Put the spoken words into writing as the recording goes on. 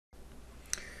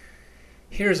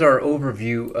Here's our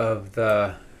overview of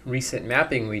the recent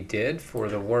mapping we did for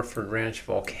the Warford Ranch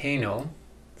Volcano.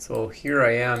 So here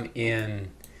I am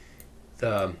in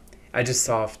the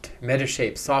IGSoft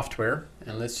Metashape software,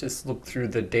 and let's just look through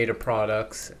the data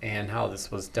products and how this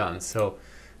was done. So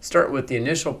start with the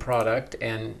initial product,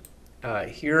 and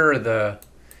here are the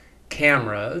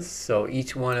cameras. So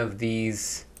each one of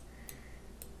these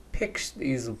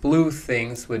blue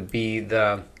things would be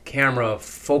the camera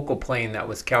focal plane that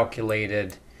was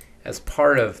calculated as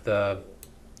part of the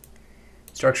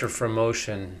structure for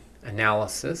motion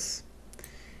analysis.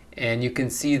 And you can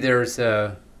see there's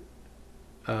a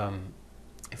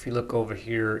if you look over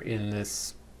here in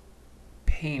this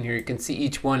pane here, you can see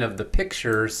each one of the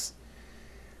pictures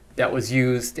that was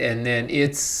used, and then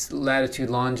its latitude,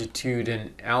 longitude,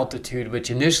 and altitude, which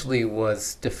initially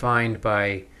was defined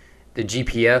by the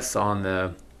GPS on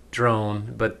the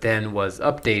drone, but then was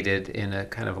updated in a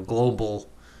kind of a global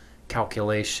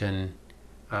calculation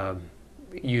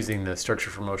using the structure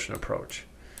for motion approach.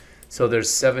 So there's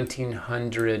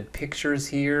 1,700 pictures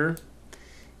here,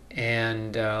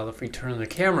 and if we turn the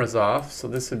cameras off, so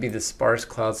this would be the sparse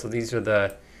cloud. So these are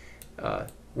the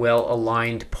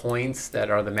well-aligned points that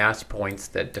are the match points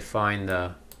that define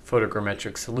the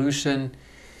photogrammetric solution.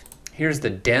 Here's the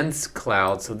dense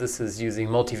cloud. So this is using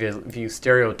multi-view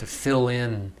stereo to fill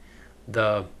in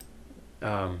the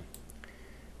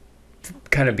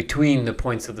kind of between the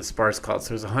points of the sparse cloud. So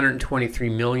there's 123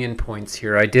 million points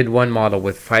here. I did one model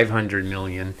with 500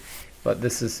 million, but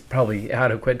this is probably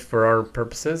adequate for our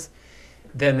purposes.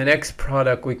 Then the next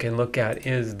product we can look at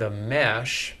is the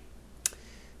mesh.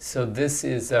 So this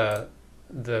is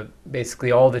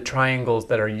basically all the triangles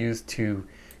that are used to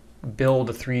build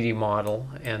a 3D model,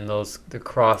 and the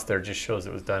cross there just shows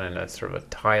it was done in a sort of a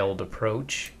tiled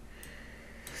approach.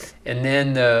 And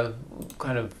then the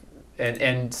kind of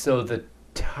so the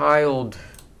tiled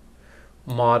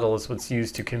model is what's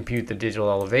used to compute the digital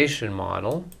elevation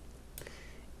model,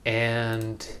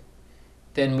 and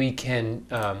then we can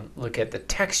look at the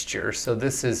texture. So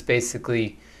this is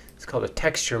basically, it's called a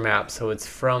texture map. So it's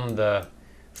from the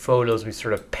photos we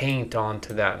sort of paint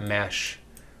onto that mesh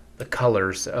the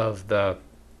colors of the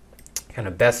kind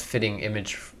of best fitting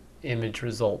image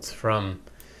results from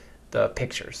the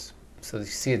pictures. So you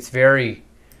see it's very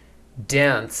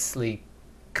densely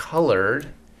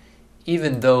colored,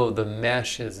 even though the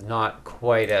mesh is not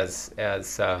quite as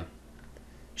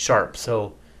sharp.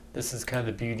 So this is kind of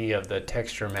the beauty of the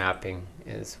texture mapping,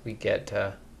 is we get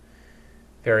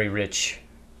very rich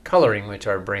coloring, which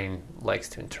our brain likes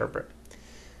to interpret.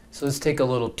 So let's take a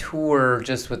little tour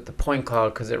just with the point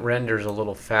cloud, because it renders a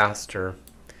little faster.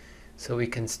 So we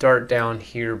can start down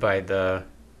here by the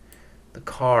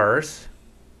cars.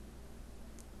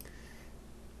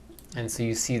 And so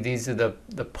you see these are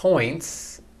the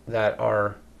points that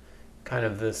are kind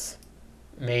of this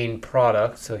main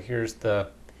product. So here's the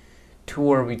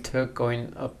tour we took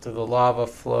going up to the lava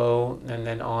flow and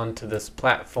then on to this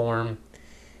platform.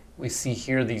 We see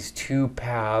here these two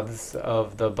paths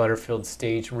of the Butterfield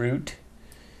stage route.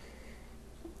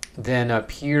 Then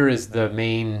up here is the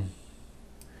main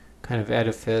kind of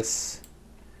edifice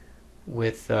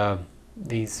with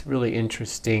these really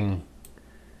interesting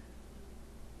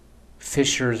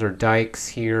fissures or dikes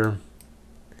here.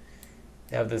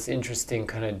 They have this interesting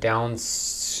kind of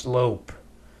downslope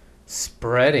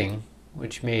spreading,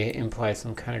 which may imply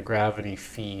some kind of gravity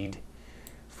feed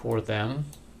for them.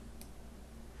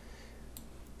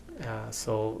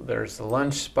 So there's the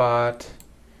lunch spot.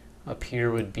 Up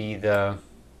here would be the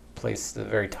place at the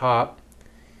very top.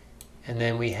 And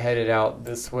then we headed out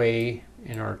this way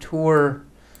in our tour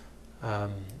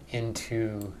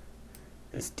into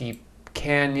this deep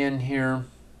canyon here.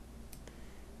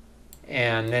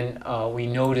 And then we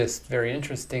noticed, very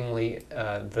interestingly,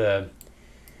 the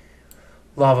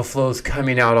lava flows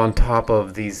coming out on top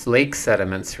of these lake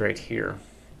sediments right here.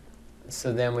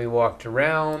 So then we walked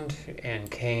around and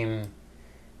came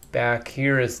back.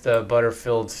 Here is the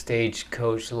Butterfield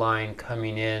stagecoach line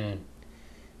coming in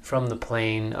from the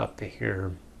plain up to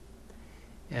here,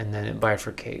 and then it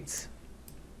bifurcates.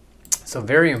 So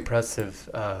very impressive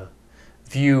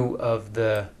view of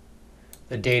the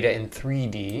data in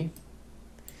 3D.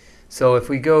 So if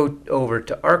we go over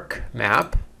to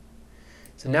ArcMap,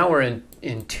 so now we're in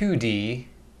 2D,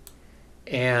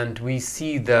 and we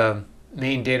see the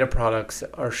main data products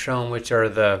are shown, which are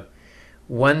the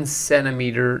 10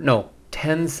 centimeter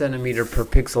per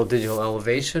pixel digital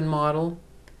elevation model,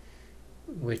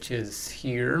 which is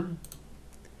here.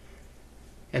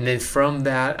 And then from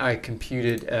that I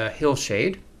computed a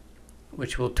hillshade,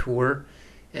 which we'll tour.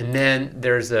 And then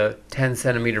there's a 10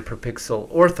 centimeter per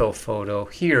pixel ortho photo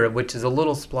here, which is a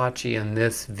little splotchy in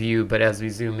this view, but as we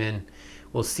zoom in,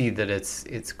 we'll see that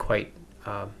it's quite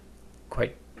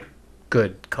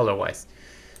good color-wise.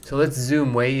 So let's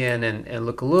zoom way in and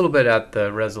look a little bit at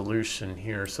the resolution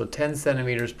here. So 10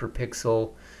 centimeters per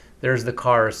pixel. There's the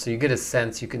cars, so you get a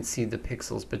sense, you can see the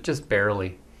pixels, but just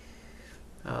barely.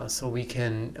 So we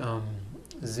can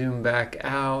zoom back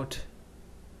out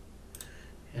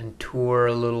and tour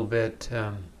a little bit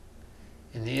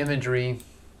in the imagery.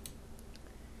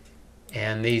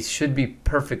 And these should be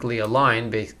perfectly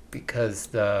aligned because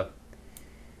the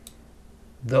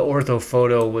ortho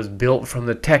photo was built from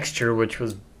the texture, which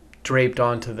was draped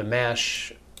onto the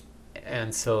mesh,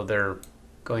 and so they're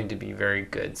going to be very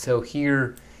good. So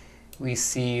here we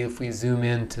see, if we zoom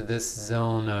into this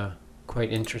zone, a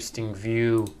quite interesting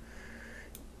view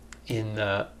in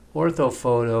the ortho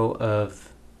photo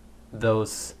of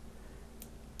those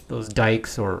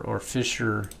dikes or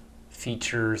fissure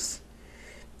features,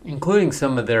 including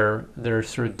some of their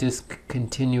sort of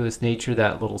discontinuous nature,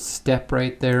 that little step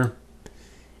right there,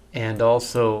 and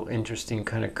also interesting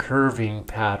kind of curving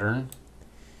pattern.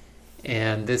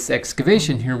 And this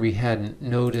excavation here we hadn't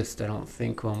noticed, I don't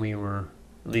think, when we were,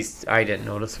 at least I didn't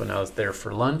notice when I was there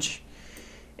for lunch.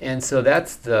 And so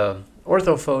that's the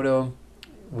ortho photo.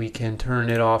 We can turn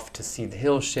it off to see the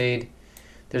hillshade.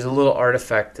 There's a little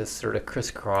artifact, this sort of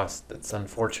crisscross, that's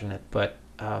unfortunate, but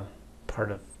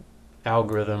part of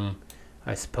algorithm,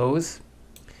 I suppose.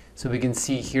 So we can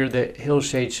see here that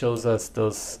hillshade shows us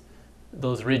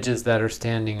those ridges that are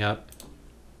standing up.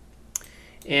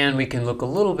 And we can look a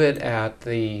little bit at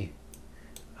the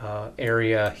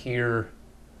area here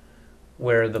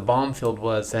where the bomb field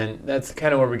was, and that's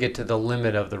kind of where we get to the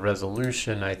limit of the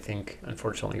resolution, I think,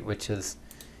 unfortunately, which is,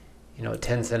 you know,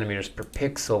 10 centimeters per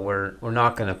pixel. We're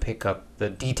not going to pick up the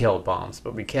detailed bombs,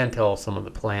 but we can tell some of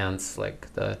the plants,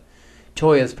 like the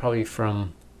cholla is probably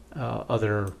from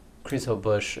other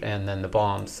chrysobush, and then the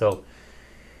bombs so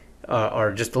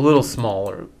are just a little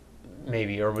smaller,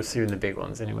 maybe, or we're seeing the big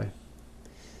ones anyway.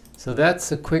 So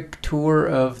that's a quick tour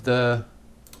of the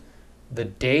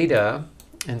data.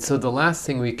 And so the last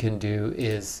thing we can do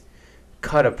is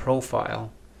cut a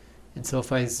profile. And so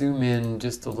if I zoom in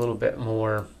just a little bit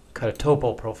more, cut a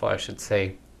topo profile, I should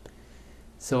say.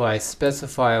 So I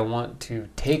specify I want to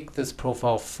take this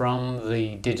profile from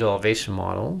the digital elevation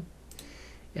model,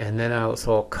 and then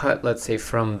I'll cut, let's say,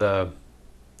 from the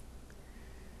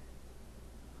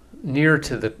near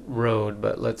to the road,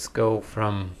 but let's go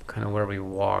from kind of where we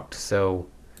walked. So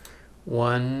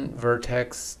one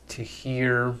vertex to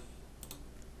here,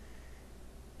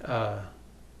 to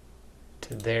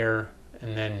there,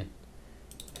 and then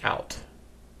out.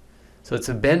 So it's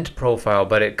a bent profile,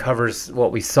 but it covers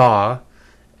what we saw.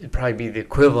 It'd probably be the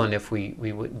equivalent if we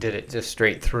did it just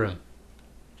straight through.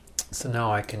 So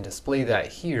now I can display that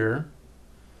here.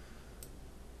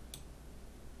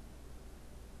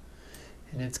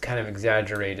 And it's kind of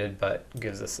exaggerated, but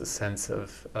gives us a sense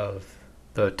of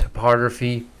the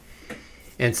topography.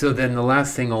 And so then the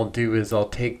last thing I'll do is I'll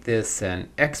take this and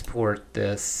export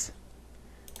this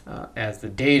as the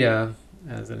data,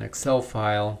 as an Excel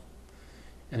file,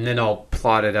 and then I'll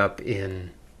plot it up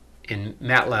in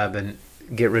MATLAB and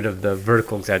get rid of the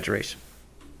vertical exaggeration.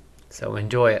 So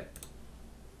enjoy it.